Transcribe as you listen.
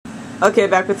Okay,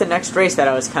 back with the next race that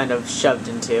I was kind of shoved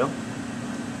into.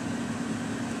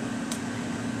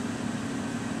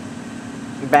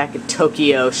 Back at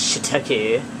Tokyo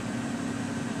Shitake.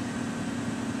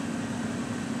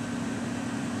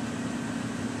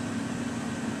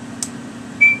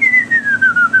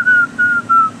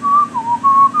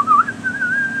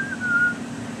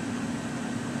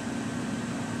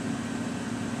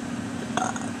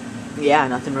 Yeah,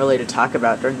 nothing really to talk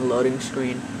about during the loading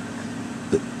screen.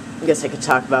 I guess I could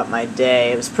talk about my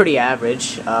day. It was pretty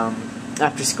average.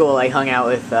 After school, I hung out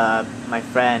with my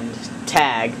friend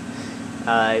Tag.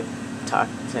 I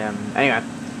talked to him. Anyway,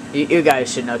 you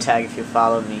guys should know Tag if you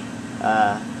follow me.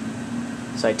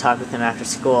 So I talked with him after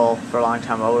school for a long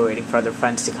time while we were waiting for other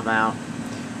friends to come out.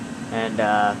 And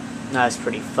that was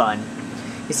pretty fun.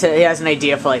 He said he has an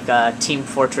idea for like a Team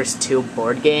Fortress 2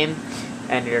 board game.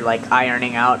 And you're like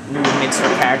ironing out movements for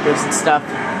characters and stuff.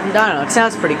 I don't know, it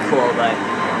sounds pretty cool, but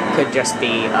it could just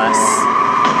be us.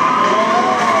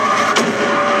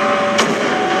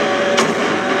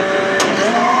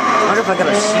 I wonder if I got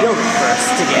a shield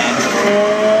first again.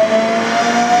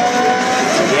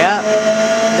 Yeah.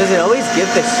 Does it always give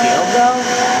the shield though?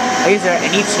 Like, is there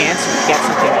any chance we could get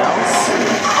something else?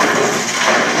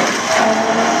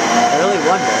 I really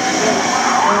wonder.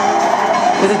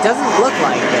 Because it doesn't look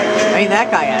like it. I mean,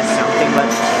 that guy has something, but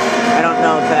I don't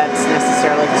know if that's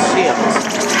necessarily the shield.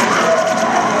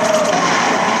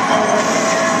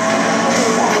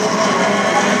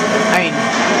 I mean,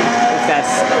 if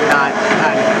that's not,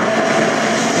 I don't know.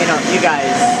 You know, you guys...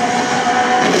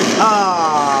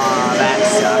 Oh, that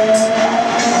sucked.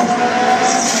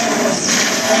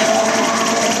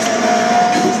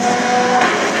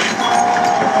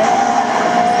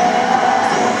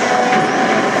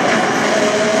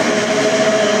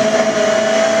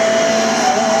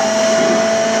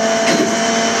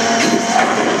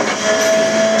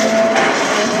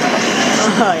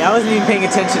 I wasn't even paying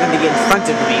attention to the in front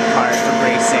of me part of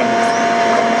racing.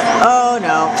 Oh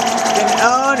no.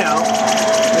 Oh no.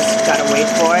 Just gotta wait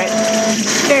for it.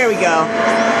 There we go.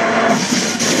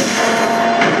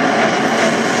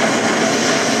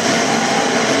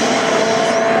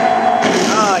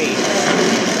 Oh yeah.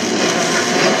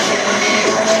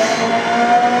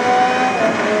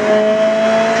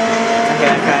 Okay,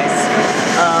 that guy's...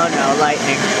 Oh no,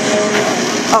 lightning.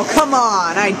 Oh, come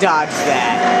on! I dodged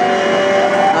that.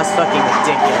 That's fucking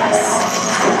ridiculous.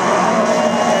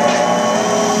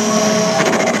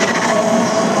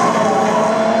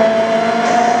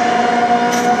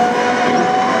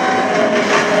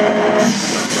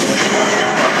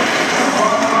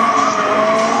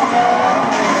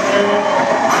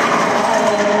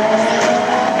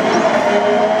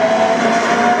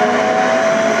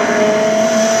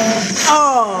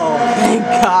 Oh, thank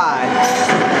God.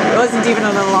 It wasn't even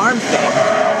an alarm thing.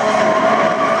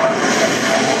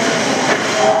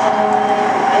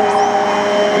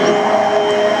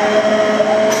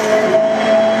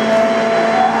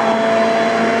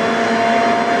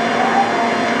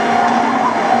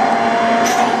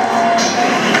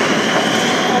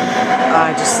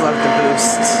 I just love the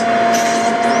boost.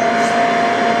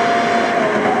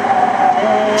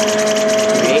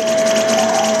 Great.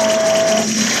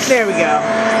 There we go.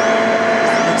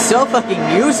 It's so fucking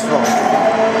useful.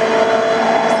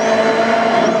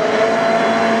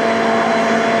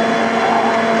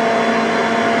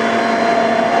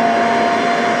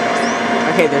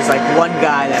 Okay, there's like one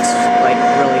guy that's like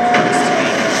really close to me.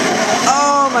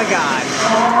 Oh my god.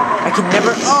 I can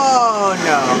never... Oh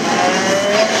no.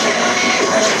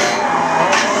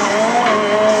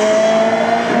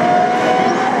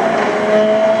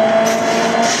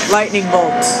 Lightning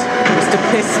bolt. Just to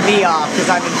piss me off because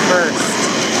I'm in first.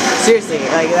 Seriously,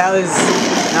 like that was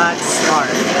not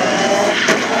smart.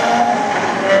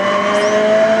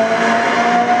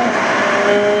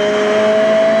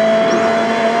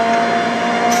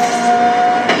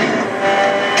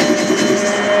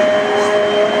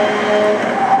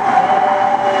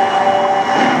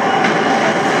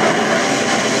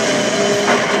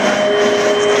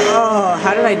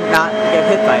 How did I not get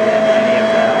hit by any of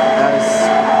that? That was...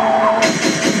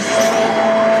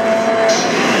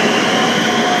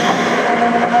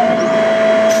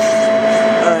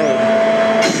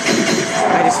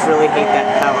 I just really hate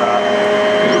that power-up.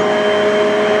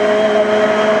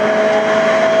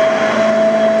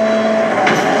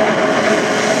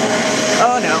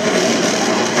 Oh no.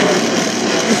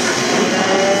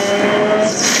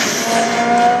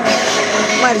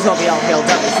 Might as well be all healed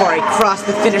up before I cross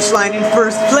the finish line in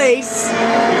first place.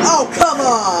 Oh, come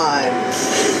on!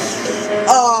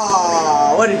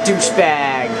 Oh, what a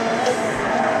douchebag.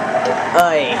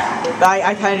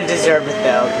 I kind of deserve it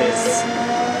though, because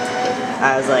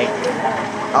I was like,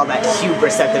 all that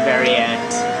hubris at the very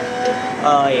end.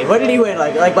 What did he win?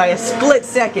 Like by a split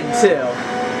second too.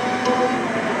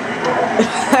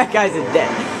 That guy's a dick.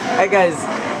 That guy's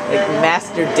like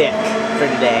master dick for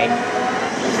today.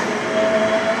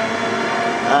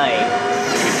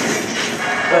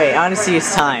 Wait, I want to see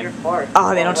his time.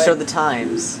 Oh, they don't show the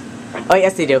times. Oh,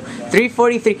 yes, they do.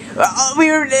 3:43.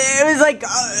 It was like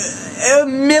a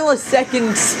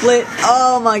millisecond split.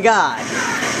 Oh my god.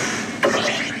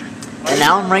 And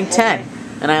now I'm ranked 10.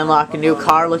 And I unlock a new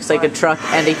car, looks like a truck,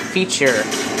 and a feature.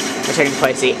 Returning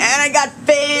pricey. And I got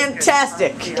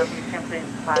fantastic!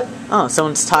 Oh,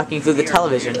 someone's talking through the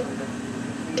television.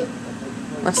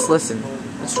 Let's listen.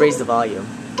 Let's raise the volume.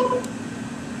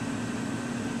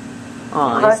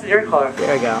 Oh, there we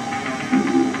go.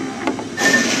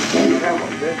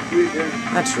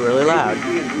 That's really loud.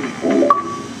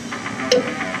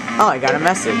 Oh, I got a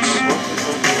message.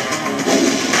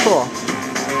 Cool.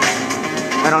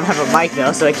 I don't have a mic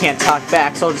though, so I can't talk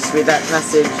back, so I'll just read that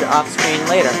message off screen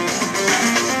later.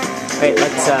 Wait,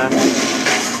 let's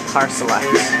car select.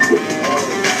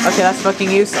 Okay, that's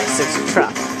fucking useless. It's a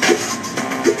truck.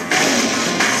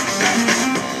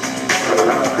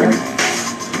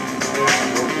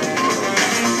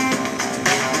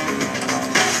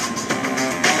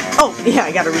 Oh, yeah,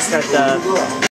 I gotta restart the